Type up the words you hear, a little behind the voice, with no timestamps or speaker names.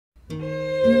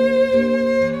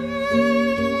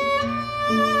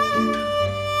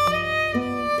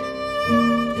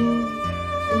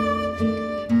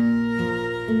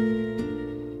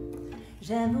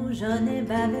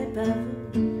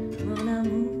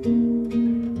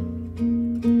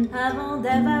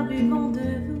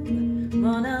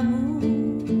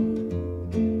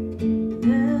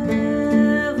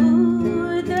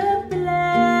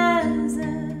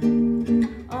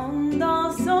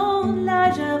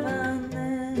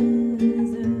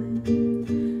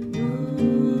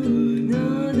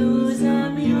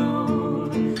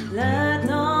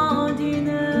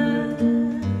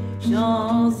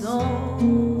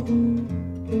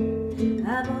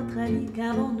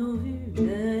avons-nous vu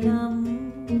de l'amour?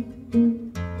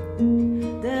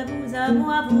 De vous à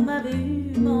moi, vous m'avez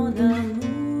eu, mon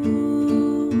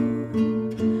amour.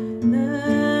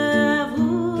 Ne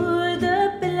vous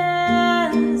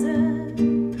déplaise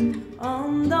en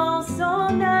dansant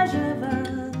la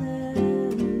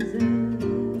javanaise.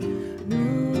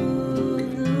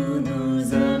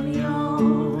 Nous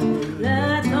aimions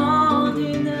le temps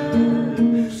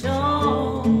d'une chanson.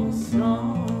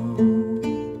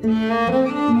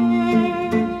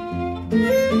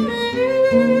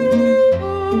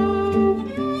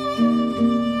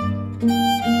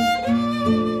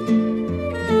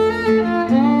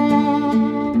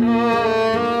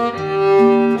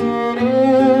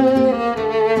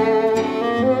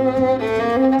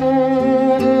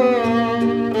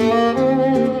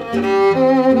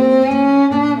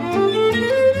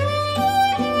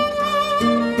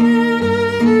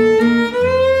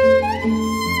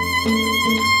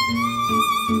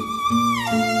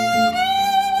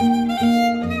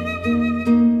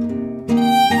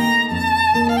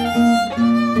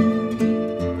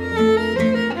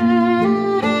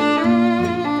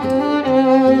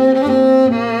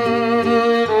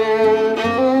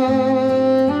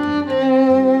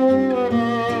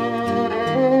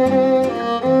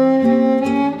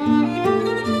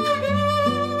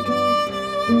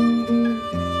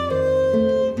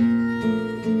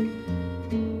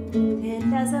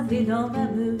 Dans ma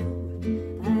meule,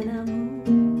 un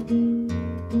amour.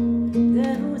 De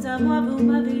vous à moi, vous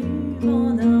m'avez eu,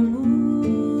 mon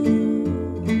amour.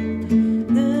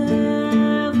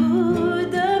 Ne vous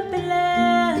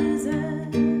déplaise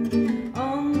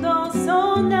en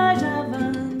dansant la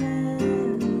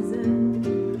javanaise.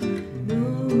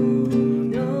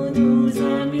 Nous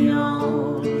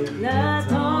aimions la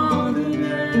temps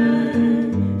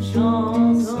d'une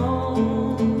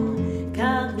chanson,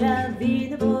 car la vie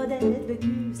ne vaut d'être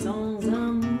vécue sans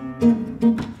amour.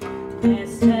 Et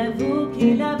c'est vous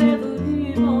qui l'avez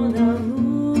voulu, mon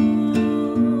amour.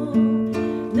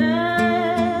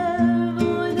 Ne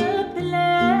vous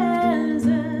déplaise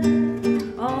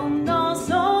en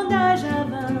dansant la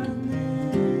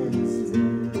javanaise.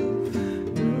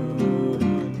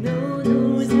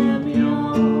 Nous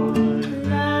aimions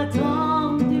la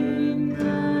temps d'une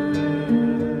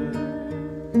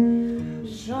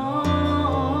chanson.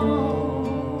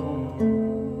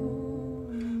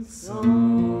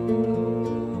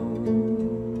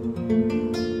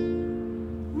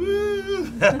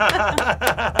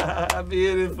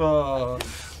 Beautiful.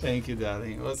 Thank you,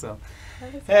 darling. Awesome.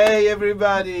 Hey,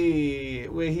 everybody.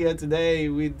 We're here today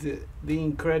with the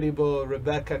incredible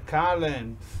Rebecca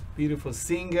Karlen, beautiful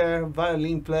singer,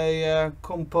 violin player,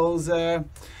 composer,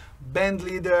 band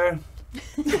leader.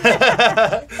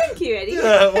 Thank you, Eddie.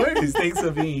 Yeah, worries. Thanks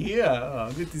for being here.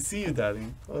 Oh, good to see you,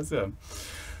 darling. Awesome.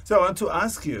 So I want to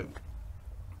ask you,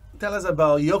 tell us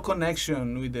about your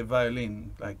connection with the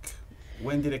violin. Like,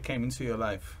 when did it come into your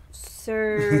life?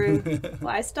 So, well,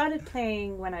 I started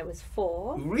playing when I was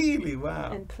 4. Really?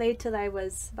 Wow. And played till I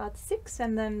was about 6,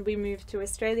 and then we moved to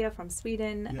Australia from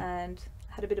Sweden, Yeah. and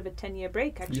had a bit of a 10-year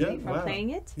break actually Yeah, from wow. playing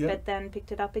it, Yeah. but then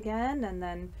picked it up again, and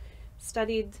then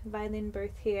studied violin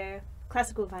both here,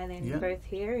 classical violin Yeah. both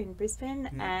here in Brisbane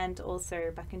Yeah. and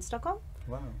also back in Stockholm.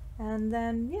 Wow. And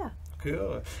then, yeah,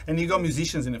 Cool. And you got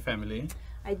musicians in the family?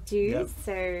 I do. Yeah.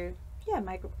 So, yeah,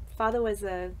 my father was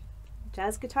a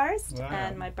jazz guitarist, Wow.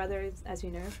 and my brother is, as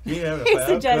you know, Yeah, he's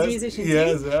a of jazz course. musician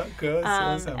Yes, too. of course.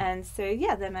 Awesome. And so,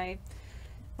 yeah, then I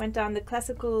went down the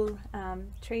classical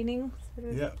training sort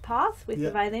of Yeah. path with Yeah.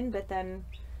 the violin, but then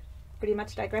pretty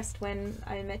much digressed when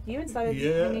I met you and started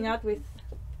Yeah. hanging out with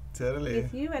Totally.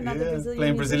 you and other Brazilian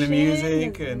playing Brazilian musicians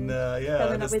music and yeah, fell in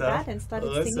other love with stuff. that and started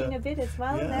Awesome. singing a bit as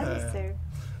well. Yeah. Then, so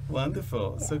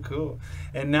Wonderful, Yeah. so cool.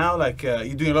 And now, like,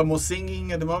 you're doing a lot more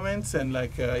singing at the moment, and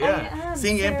like, am,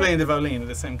 singing and so- playing the violin at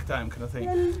the same time, kind of thing.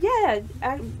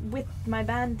 with my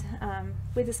band,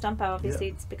 with Estampa, obviously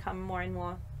it's become more and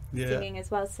more Yeah. singing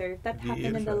as well. So that happened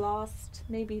in the Beautiful. last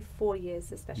maybe 4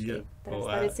 years, especially Yeah. that Oh, I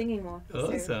started wow. singing more.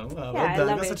 So, Awesome. Wow, yeah, well I done.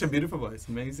 love That's it. such a beautiful voice.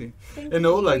 Amazing. Thank And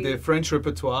all like you. the French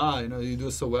repertoire, you know, you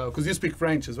do so well. Because you speak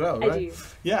French as well, I right? do.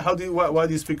 Yeah, how do you, why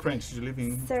do you speak French? Did you live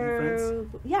in France? So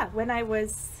yeah, when I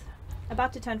was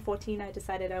about to turn 14, I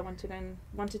decided I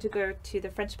wanted to go to the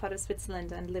French part of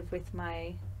Switzerland and live with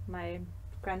my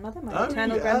grandmother, my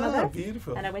maternal really? grandmother.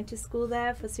 Beautiful. And I went to school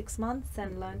there for 6 months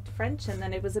and learned French. And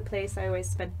then it was a place I always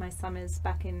spent my summers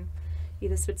back in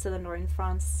either Switzerland or in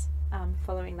France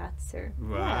following that. So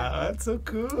wow, that's so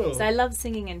cool. So I love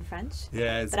singing in French.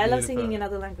 Yeah, it's but I love beautiful. singing in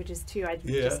other languages too. I'm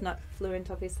just not fluent,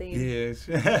 obviously. Yes.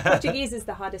 Portuguese is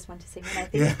the hardest one to sing in, I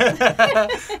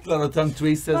think. A lot of tongue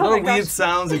twisters, a lot of weird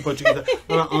sounds in Portuguese.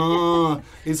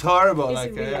 It's horrible. It's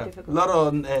like really a difficult. lot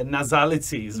of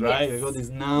nasalities, right? Yes. You got this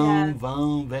noun, Yeah.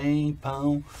 vão, vem,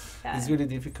 pão. Yeah. It's really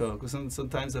difficult because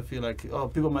sometimes I feel like,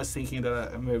 people must thinking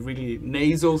that I'm a really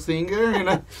nasal singer, you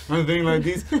know, something like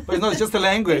this. But it's not, it's just a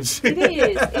language. It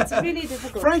is. It's really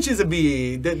difficult. French is a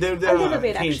bit, there a little are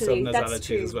bit, hints actually. of That's nasalities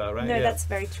true. as well, right? No, yeah. that's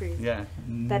very true. Yeah.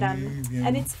 But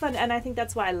and it's fun, and I think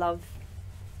that's why I love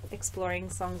exploring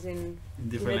songs in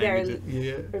different their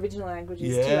languages. original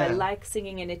languages too. I like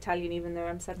singing in Italian, even though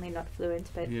I'm certainly not fluent,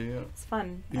 but it's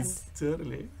fun. It's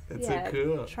totally. That's yeah, so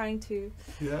cool. trying to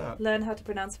Yeah. learn how to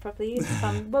pronounce properly is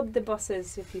fun. Well, the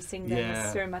bosses, if you sing them, Yeah.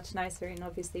 is so much nicer in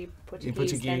obviously Portuguese. In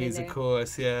Portuguese, than of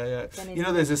course, yeah. than You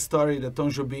know, there's a story that Tom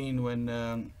Jobim,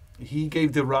 when he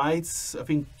gave the rights, I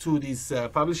think, to this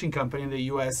publishing company in the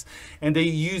US, and they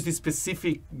used this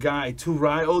specific guy to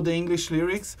write all the English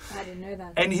lyrics, I didn't know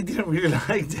that. and he didn't really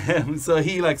like them. So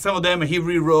he, like, some of them, he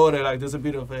rewrote it. Like, there's a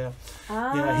bit of a...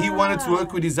 Yeah, he wanted to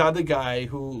work with this other guy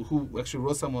who actually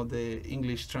wrote some of the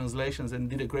English translations and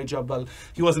did a great job, but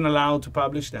he wasn't allowed to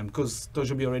publish them because Tom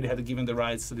Jobim already had given the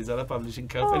rights to this other publishing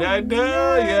company. I know,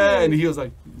 no. yeah. And he was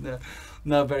like...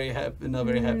 Not very happy No,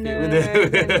 with they're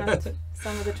it. not.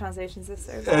 Some of the translations are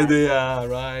so bad. They are,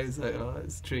 right. It's like,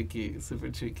 it's tricky, super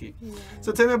tricky. Yeah.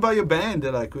 So tell me about your band,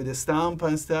 like with the Estampa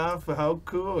and stuff. How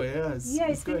cool, yeah.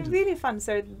 It's been really fun.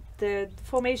 So the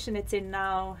formation it's in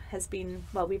now has been,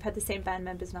 well, we've had the same band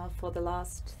members now for the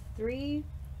last three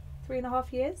and a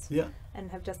half years. Yeah.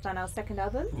 And have just done our second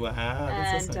album. Wow,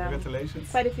 that's awesome. Congratulations.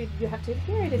 Quite a few, you have to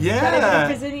hear it. It's Yeah. quite a bit of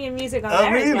Brazilian music on Oh,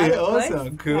 there. really? As well,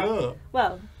 Awesome, cool.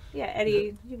 Well, yeah,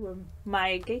 Eddie, you were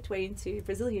my gateway into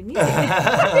Brazilian music.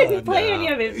 I didn't play any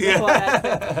of it before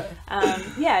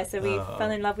that. So we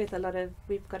fell in love with a lot of,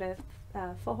 we've got a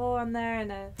forró on there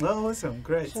and a awesome,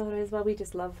 great. choro as well. We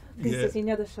just love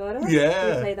Princesinha do Choro.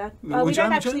 Yeah. We play that.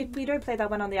 We don't play that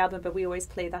one on the album, but we always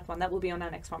play that one. That will be on our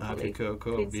next one probably. Okay,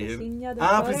 cool. Princesinha do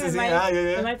Ah, Choro. Princesinha,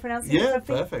 yeah. Am I pronouncing it Yeah,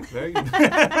 correctly? perfect, very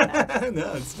good.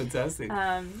 No, it's fantastic.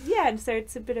 And so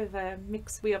it's a bit of a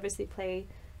mix. We obviously play,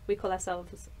 we call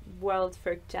ourselves World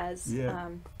Folk Jazz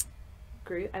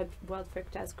group, World Folk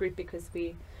Jazz group because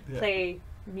we play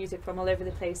music from all over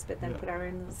the place, but then put our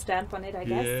own stamp on it, I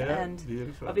guess. And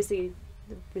beautiful. obviously,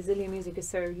 the Brazilian music is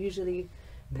so usually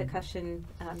percussion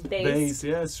bass,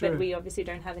 based, true. but we obviously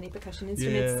don't have any percussion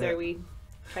instruments, so we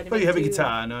try to. But you have a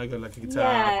guitar, no? You got like a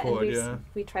guitar chord, and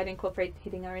we try to incorporate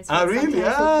hitting our instruments. Ah, really?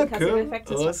 Sometimes with percussive Cool.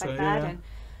 effects and stuff like that.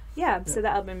 And so the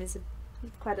album is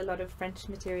quite a lot of French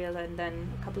material, and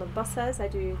then a couple of bossas. I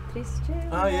do Triste,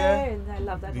 and I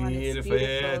love that one. It's beautiful.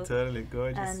 Yeah, totally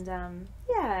gorgeous. And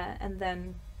and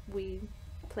then we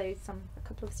play a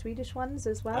couple of Swedish ones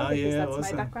as well, Oh, because yeah, that's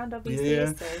awesome. my background, obviously.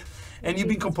 Yeah. So And you've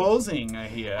been composing, I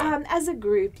hear. as a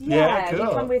group, Yeah, yeah. cool.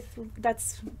 We come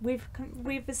with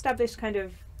we've established kind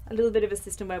of a little bit of a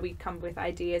system where we come with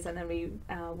ideas and then we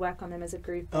work on them as a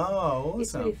group. Oh, awesome.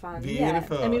 It's really fun.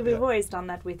 Beautiful. Yeah. I mean, we've always done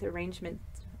that with arrangements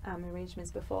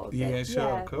before. Yeah,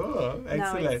 sure. Cool.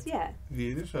 Excellent. Now it's,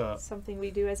 beautiful. something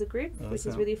we do as a group, which is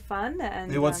Awesome. really fun.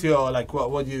 And what's your like?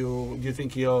 What do you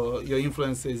think your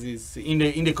influences is in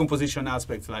the composition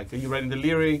aspect? Like, are you writing the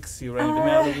lyrics? You writing the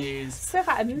melodies? So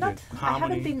far, I'm not. I harmony?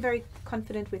 haven't been very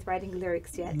confident with writing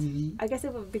lyrics yet. I guess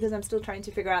because I'm still trying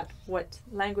to figure out what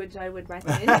language I would write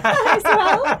them in as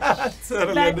well.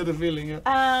 Totally under the feeling.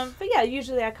 Yeah. But yeah,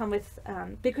 usually I come with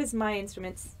because my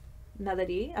instrument's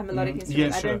melody, a melodic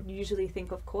instrument. Yeah, sure. I don't usually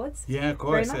think of chords. Yeah, of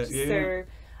course. Very much. Yeah. So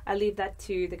I leave that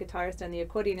to the guitarist and the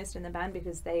accordionist in the band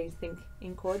because they think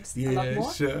in chords a lot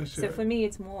more. Sure. So for me,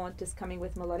 it's more just coming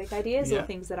with melodic ideas or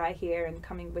things that I hear and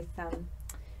coming with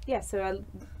So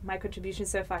my contribution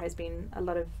so far has been a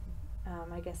lot of,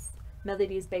 I guess,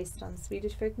 melodies based on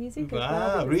Swedish folk music. Wow,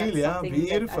 as well, really? that's something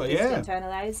Beautiful, that I've just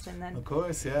internalized, and then of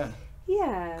course, yeah.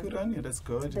 Yeah. Good on you. That's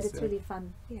gorgeous. But it's really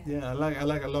fun. Yeah. Yeah,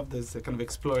 I love this kind of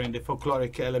exploring the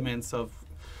folkloric elements of,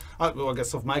 well, I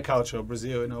guess of my culture, of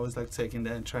Brazil. You know, it's like taking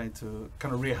that and trying to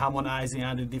kind of re-harmonizing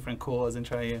under different chords and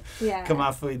trying to come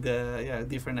up with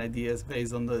different ideas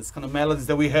based on those kind of melodies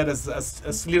that we had as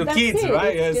little kids,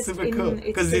 right? It's super cool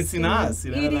because it's in us.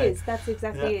 You know, it is. That's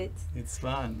exactly it. It's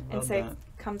fun. And so it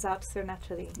comes out so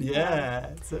naturally. Yeah,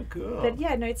 it's so cool. But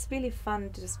yeah, no, it's really fun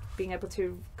just being able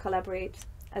to collaborate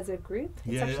as a group.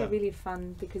 It's actually really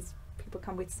fun because people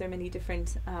come with so many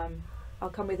different I'll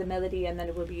come with a melody and then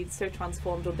it will be so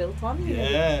transformed or built on. You know?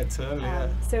 Yeah, totally.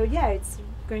 So yeah, it's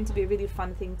going to be a really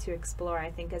fun thing to explore,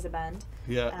 I think, as a band.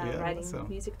 Writing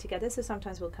music together. So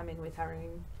sometimes we'll come in with our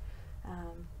own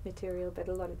material, but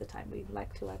a lot of the time we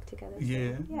like to work together.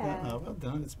 Oh, well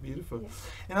done, it's beautiful.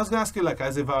 And I was going to ask you, like,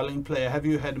 as a violin player, have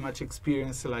you had much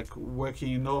experience like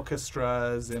working in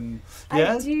orchestras? And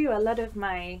I do a lot of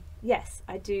my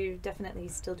I do definitely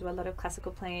still do a lot of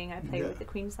classical playing. I play with the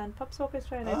Queensland Pops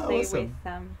Orchestra, and I play with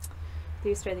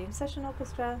the Australian Session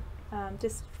Orchestra,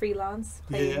 just freelance,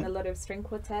 playing a lot of string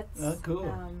quartets.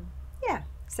 Cool.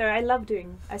 So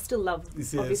I still love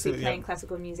obviously playing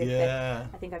classical music, but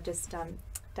I think I've just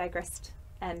digressed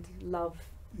and love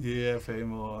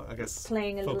more, I guess,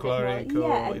 playing a little bit more,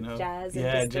 or, and jazz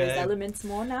and just those elements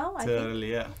more now, I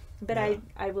think. But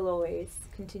I will always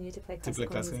continue to play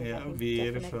classical music. I think,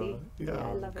 beautiful.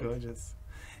 I love gorgeous.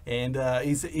 It. And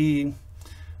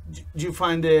do you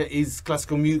find is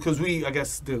classical music,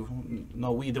 because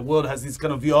the world has this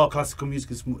kind of view, classical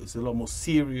music is a lot more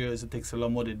serious, it takes a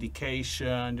lot more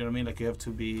dedication, you know what I mean, like you have to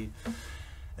be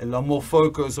a lot more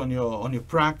focused on your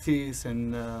practice,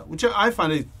 and which I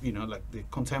find it, like the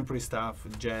contemporary stuff,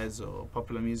 jazz or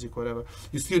popular music, whatever,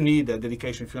 you still need that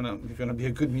dedication if you wanna be a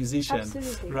good musician.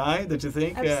 Absolutely. Right? Don't you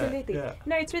think? Absolutely. Yeah.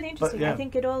 No, it's really interesting. I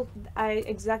think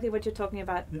exactly what you're talking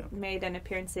about made an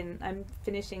appearance in. I'm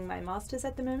finishing my masters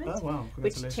at the moment. Oh wow!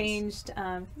 Which changed.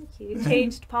 Thank you.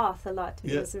 Changed path a lot.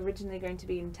 It was originally going to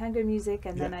be in tango music,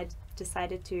 and then I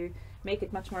decided to make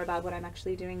it much more about what I'm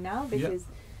actually doing now, because.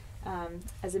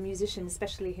 As a musician,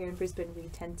 especially here in Brisbane, we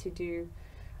tend to do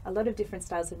a lot of different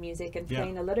styles of music and play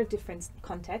in a lot of different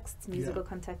contexts, musical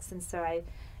contexts, and so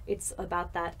it's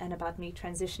about that and about me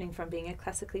transitioning from being a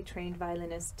classically trained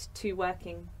violinist to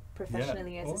working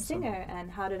professionally as a singer.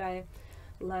 And how did I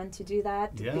learn to do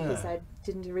that? Because I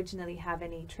didn't originally have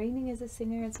any training as a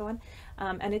singer and so on.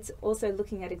 And it's also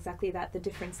looking at exactly that, the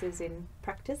differences in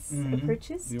practice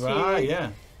approaches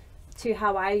to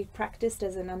how I practiced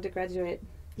as an undergraduate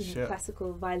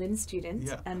classical violin student,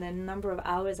 and the number of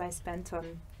hours I spent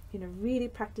on really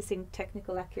practicing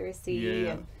technical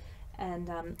accuracy, and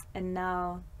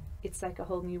now it's like a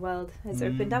whole new world has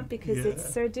opened up, because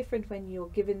it's so different when you're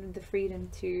given the freedom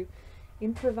to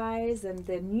improvise and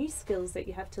the new skills that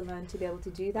you have to learn to be able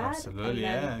to do that. Absolutely,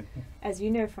 and then, as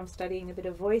you know from studying a bit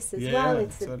of voice as well,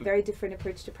 it's a very different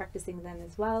approach to practicing then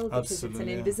as well, because it's an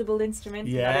invisible instrument.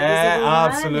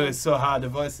 Absolutely. It's so hard. The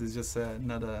voice is just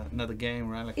another game,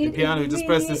 right? Like the piano, you just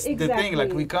press the thing,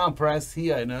 like we can't press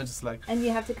here, just like. And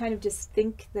you have to kind of just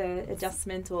think the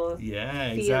adjustment or feel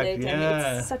it,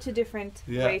 and it's such a different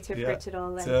way to approach it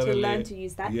all, and to learn to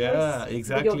use that voice,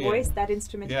 your voice, that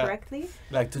instrument correctly.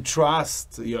 Like to trust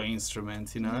your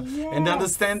instrument, and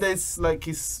understand that it's like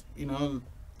it's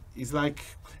like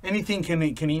anything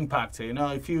can impact it.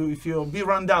 If you be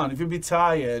run down, if you be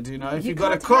tired, if you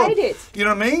got a cold, you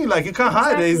know what I mean? Like you can't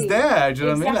hide it. It's there. Do you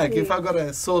know what I mean? Like if I got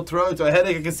a sore throat or a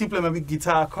headache, I can simply maybe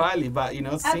guitar quietly, but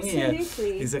singing it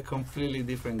is a completely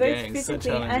different game. Both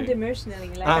physically and emotionally.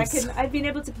 Like I've been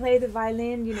able to play the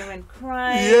violin, and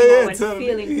crying or when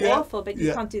feeling awful, but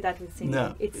you can't do that with singing.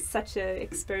 No. It's such an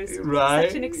exposed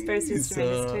instrument. It's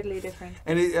totally different.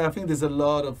 And I think there's a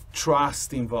lot of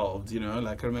trust involved.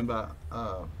 Like I remember.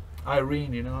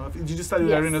 Irene, did you study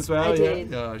with Irene as well? I did.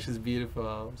 Yeah, she's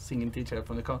beautiful, singing teacher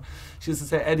from the con. She used to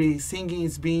say, Eddie, singing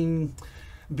is being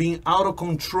out of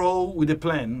control with the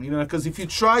plan, because if you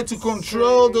try to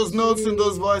control those notes and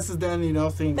those voices, then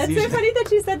things. That's so funny that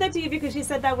she said that to you, because she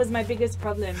said that was my biggest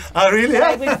problem. Oh, really?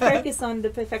 I would focus on the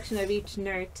perfection of each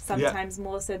note, sometimes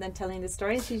more so than telling the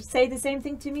story. And she'd say the same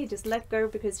thing to me, just let go,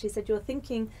 because she said you're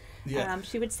thinking.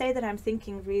 She would say that I'm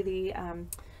thinking really.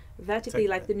 Vertically,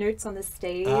 like the notes on the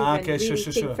stave, and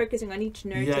really focusing on each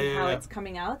note and how it's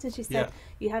coming out. And she said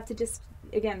you have to just,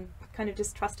 again, kind of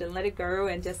just trust it and let it go,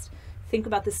 and just think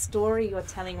about the story you're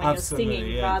telling when you're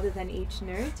singing rather than each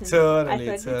note. And I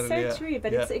thought it's so true,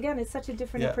 but it's such a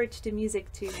different approach to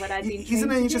music to what I've been trained to do.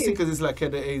 Isn't it interesting, because it's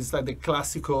like the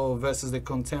classical versus the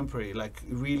contemporary. Like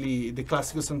really, the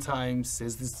classical sometimes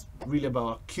is this really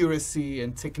about accuracy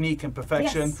and technique and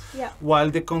perfection, while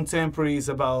the contemporary is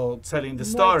about telling the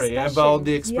story, about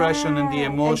the expression and the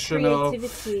emotional. And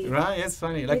creativity. Right? It's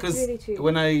funny. Like really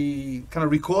when I kind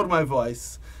of record my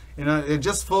voice, I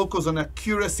just focus on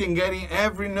accuracy and getting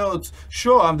every note.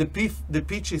 Sure, the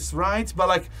pitch is right, but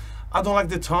like I don't like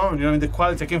the tone, the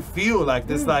quality. I can feel like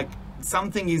there's like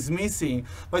something is missing.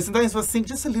 But sometimes I sing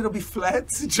just a little bit flat.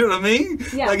 Do you know what I mean?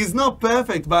 Yeah. Like it's not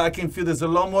perfect, but I can feel there's a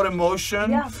lot more emotion.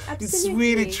 Yeah, absolutely. It's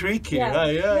really tricky,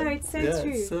 right? Yeah, no, it's so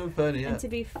true. It's so funny. And to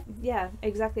be,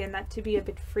 exactly, and that to be a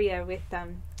bit freer with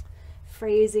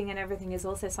phrasing and everything is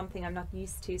also something I'm not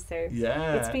used to. So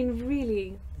it's been really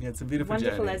it's a beautiful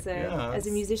wonderful journey. as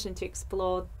a musician to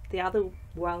explore the other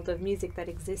world of music that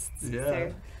exists. So,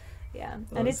 and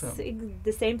awesome. it's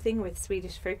the same thing with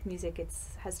Swedish folk music. It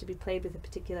has to be played with a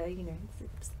particular,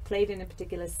 it's played in a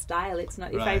particular style. It's not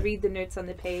if I read the notes on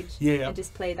the page and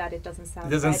just play that, it doesn't sound.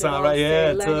 It doesn't sound right.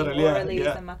 Yeah, so totally. Orally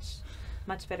is a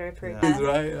much better approach. That's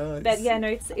right. But no,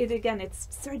 it's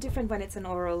so different when it's an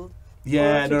oral.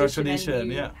 Oral tradition.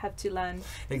 You have to learn.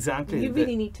 Exactly. You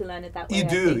really need to learn it that way. You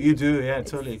do,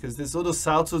 totally. Because there's all those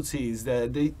subtleties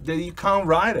that you can't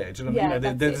write it. Do you know what I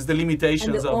mean? There's the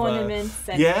limitations and the of ornaments.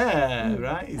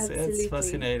 Right. Absolutely. It's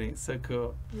fascinating. It's so cool.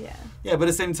 Yeah. Yeah, but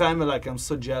at the same time, like I'm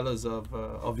so jealous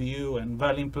of you and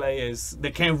violin players.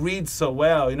 They can read so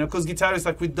well, because guitarists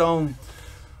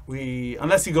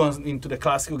unless you go into the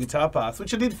classical guitar path,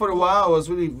 which I did for a while, was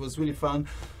really fun.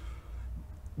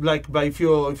 But if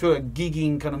you're a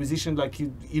gigging kind of musician, like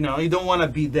you don't want to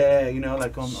be there,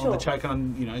 like on the track,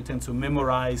 and you tend to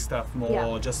memorize stuff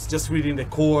more. Just reading the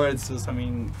chords or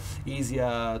something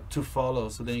easier to follow,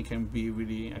 so then you can be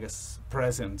really, I guess,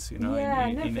 present, in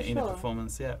the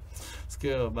performance. Yeah, it's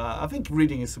good. But I think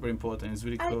reading is super important. It's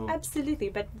really cool. Absolutely,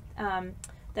 but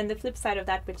then the flip side of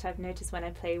that, which I've noticed when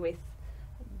I play with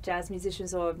jazz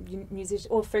musicians or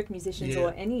folk musicians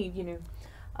or any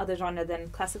other genre than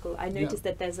classical, I noticed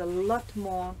that there's a lot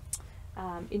more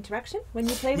interaction when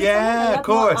you play with someone. A lot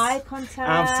more eye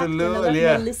contact. Absolutely, and a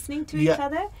lot more listening to each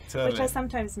other, totally. which I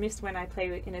sometimes miss when I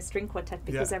play in a string quartet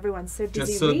because everyone's so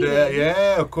busy just reading.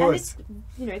 Of course.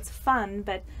 And it's fun,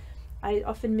 but I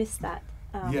often miss that.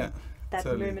 That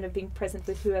moment of being present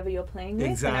with whoever you're playing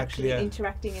with, and actually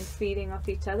interacting and feeding off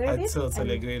each other. I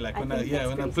totally agree. Like when I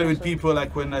play with people,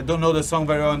 like when I don't know the song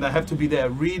very well and I have to be there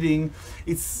reading,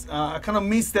 it's I kind of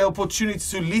miss the opportunity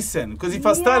to listen, because if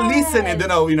I start listening,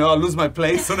 then I'll lose my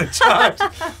place on the chart.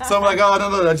 So I'm like, I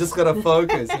don't know, I just gotta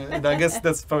focus. And I guess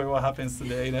that's probably what happens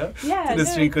today, to the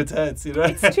string quartets.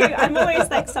 It's true. I'm always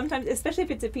like, sometimes, especially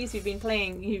if it's a piece you've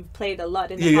played a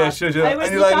lot in the past. Sure.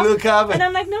 And you look up, and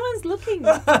I'm like, no one's looking.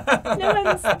 No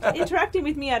one's interacting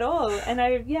with me at all, and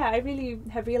I really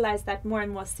have realized that more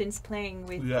and more since playing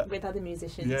with other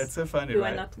musicians. Yeah, it's so funny, who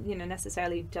are not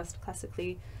necessarily just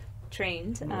classically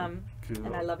trained, cool.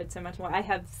 and I love it so much more. I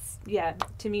have,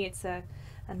 to me, it's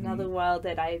another world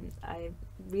that I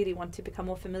really want to become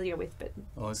more familiar with. But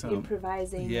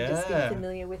improvising, and just being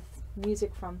familiar with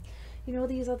music from all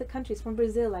these other countries, from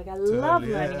Brazil. Like I love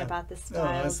learning about the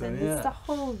styles, and it's the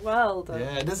whole world.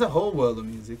 There's a whole world of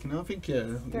music. I think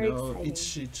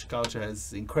each culture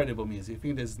has incredible music. I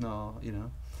think there's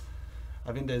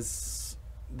I think there's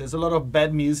a lot of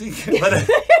bad music, but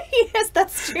yes,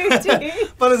 that's true too.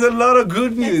 But there's a lot of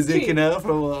good music,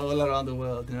 from all around the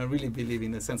world. I really believe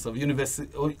in the sense of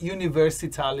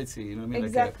universality. You know what I mean?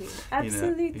 Exactly.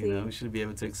 Absolutely. We should be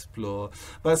able to explore.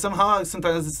 But somehow,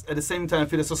 sometimes at the same time, I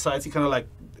feel the society kind of like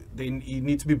you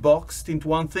need to be boxed into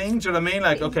one thing. Do you know what I mean?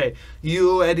 Like, okay,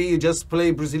 you, Eddie, you just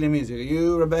play Brazilian music.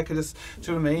 You, Rebecca, just,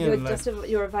 do you know what I mean?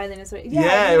 You're a violinist.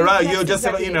 Right? Right. You're just,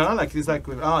 like, it's like,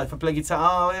 if I play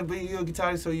guitar, you're a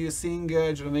guitarist, or you're a singer, do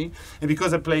you know what I mean? And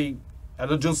because I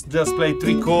don't just play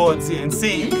 3 chords and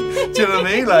sing. Do you know what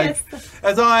I mean? Like,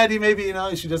 as Eddie, maybe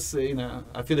you should just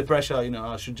I feel the pressure.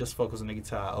 I should just focus on the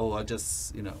guitar, or I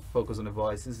just focus on the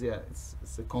voices. It's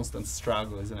a constant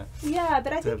struggle, isn't it? Yeah,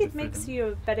 but I think it makes you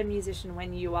a better musician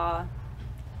when you are,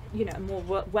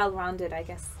 more well-rounded, I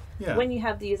guess. Yeah. When you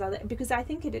have these other, because I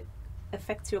think it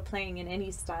affects your playing in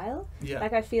any style. Yeah.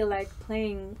 Like I feel like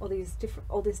playing all this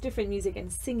different music and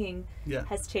singing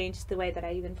has changed the way that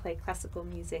I even play classical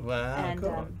music. Wow, and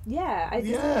cool.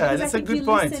 That's a good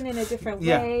point. You listen in a different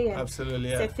way. And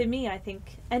absolutely. Yeah. So for me, I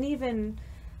think, and even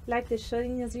like the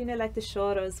chorinhos, like the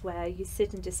choros, where you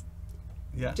sit and just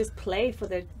play for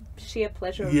the sheer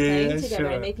pleasure of playing together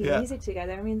and making music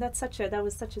together. I mean, that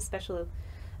was such a special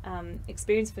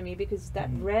experience for me, because that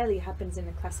rarely happens in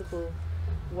a classical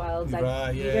world.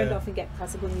 Like you don't often get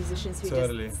classical musicians who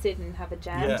just sit and have a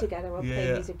jam together or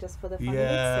play music just for the fun of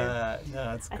it. So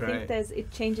that's great. I think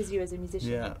it changes you as a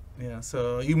musician.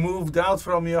 So you moved out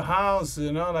from your house,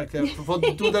 like for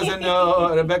who doesn't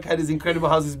know, Rebecca had this incredible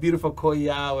house, this beautiful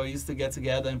koya where we used to get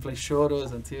together and play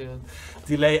choros until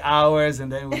delay hours, and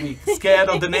then we'd be scared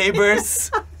of the neighbors.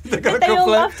 They all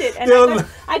loved it, and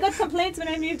I got complaints when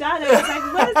I moved out. I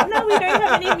was like, no, we don't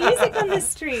have any music on the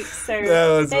street.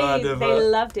 So they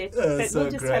loved it. But so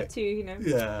we'll just have to,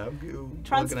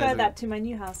 transfer that to my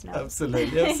new house now.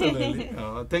 Absolutely.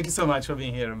 Thank you so much for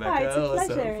being here, Rebecca. It's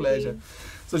a pleasure.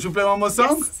 So should we play one more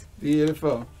song? Yes.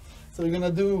 Beautiful. So So we're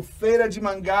gonna do Feira de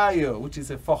Mangaio, which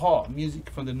is a forró, music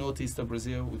from the northeast of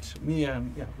Brazil, which me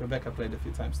and Rebecca played a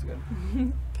few times together.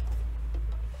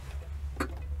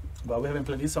 But we haven't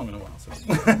played this song in a while, so.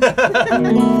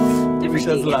 Different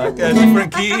key. Like,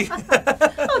 different key.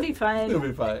 I'll be fine. You'll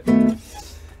be fine.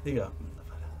 Here you go.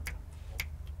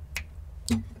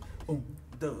 1,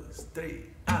 2,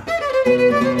 3,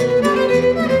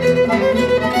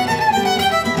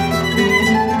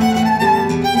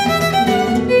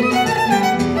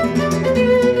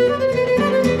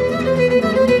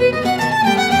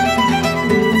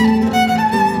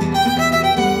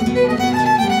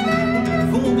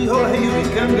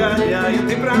 E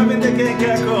tem pra vender quem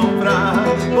quer comprar.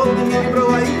 Bolinha de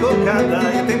broa e cocada.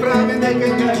 E tem pra vender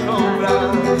quem quer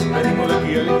comprar. Aí de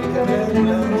moleque ali que quer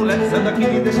moleque sai daqui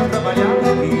e deixa trabalhar.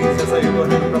 E você saiu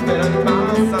correndo pra feira de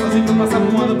passa. Assim que eu passava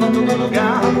voando pra todo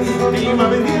lugar. Tem uma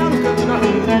vendinha no canto da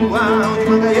rua, onde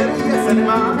mangaeiro ia se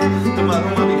animar. Tomaram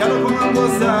uma bicada com uma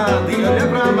moçada e olha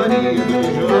pra Maria do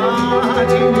Joá.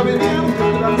 Tinha uma vendinha no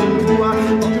canto da rua,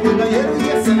 onde mangaeiro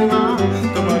ia se animar.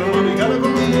 Tomaram uma bicada com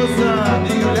uma moçada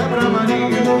e olha pra Maria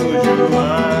do Joá.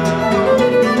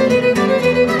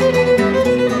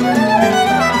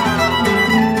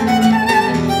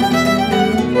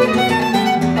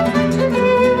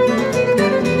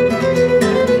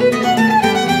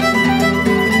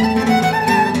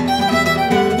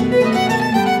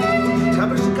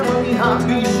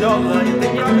 E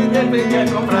tem pra vender quem quer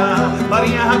comprar.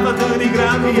 Farinha, rapadura e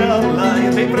graviola.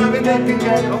 E tem pra vender quem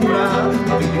quer comprar.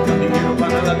 Alguém tem caminheiro,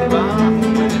 panela de barro.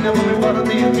 Menina, vamos embora,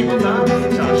 tenho que botar.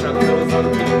 Chacha, gostosa,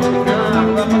 tem que colocar.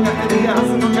 Lá pra carteirinha,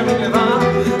 se não quer me levar.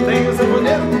 Tem o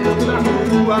sanfoneiro no canto da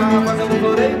rua, fazendo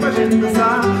floreio pra gente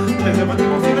dançar. Tem samba de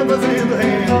concina fazendo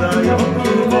renda. E o ronco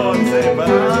não pode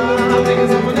separar. Tem o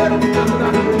sanfoneiro no canto da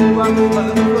rua,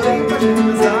 fazendo floreio pra gente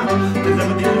dançar. Tem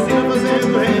samba de concina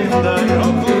fazendo renda. E o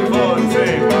ronco não pode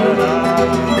separar.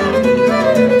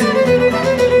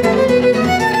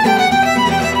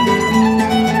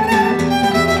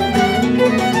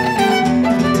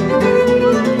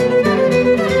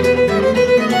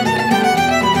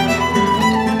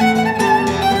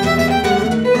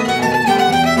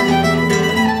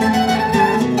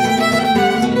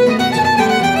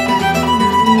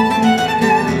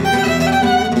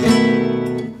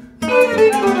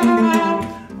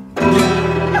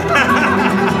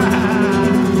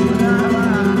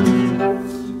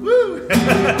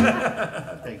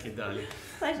 Thank you, darling.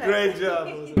 Pleasure. Great job.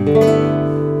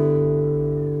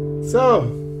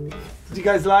 So, did you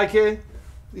guys like it?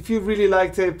 If you really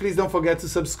liked it, please don't forget to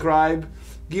subscribe,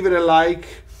 give it a like,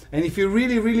 and if you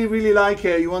really like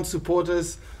it, you want to support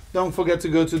us, don't forget to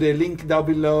go to the link down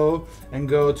below and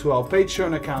go to our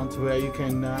Patreon account where you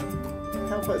can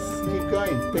help us keep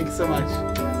going. Thank you so much.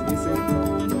 See you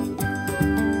soon.